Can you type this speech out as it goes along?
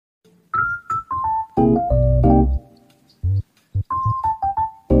Hi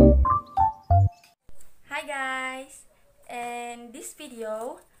guys! In this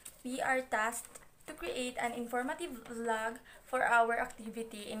video, we are tasked to create an informative vlog for our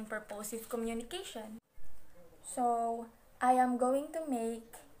activity in purposive communication. So, I am going to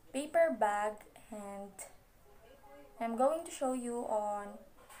make paper bag and I'm going to show you on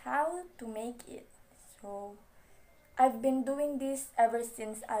how to make it. So, I've been doing this ever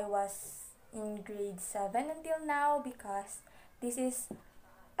since I was in grade 7 until now because this is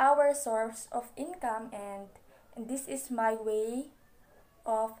our source of income and this is my way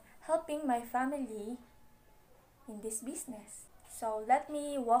of helping my family in this business. So let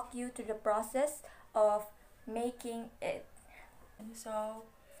me walk you through the process of making it. So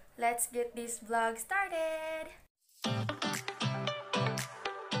let's get this vlog started.